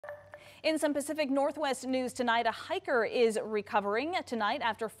In some Pacific Northwest news tonight, a hiker is recovering tonight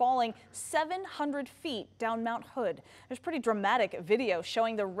after falling 700 feet down Mount Hood. There's pretty dramatic video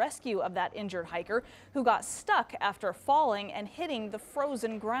showing the rescue of that injured hiker who got stuck after falling and hitting the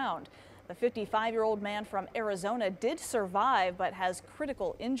frozen ground. The 55-year-old man from Arizona did survive but has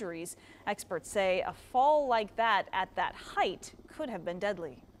critical injuries. Experts say a fall like that at that height could have been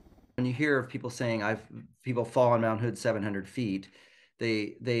deadly. When you hear of people saying people fall on Mount Hood 700 feet,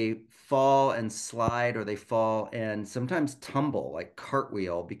 they fall and slide, or they fall and sometimes tumble, like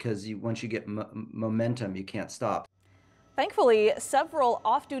cartwheel, because once you get momentum, you can't stop. Thankfully, several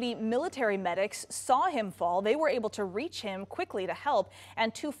off-duty military medics saw him fall. They were able to reach him quickly to help,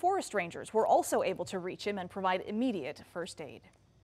 and 2 forest rangers were also able to reach him and provide immediate first aid.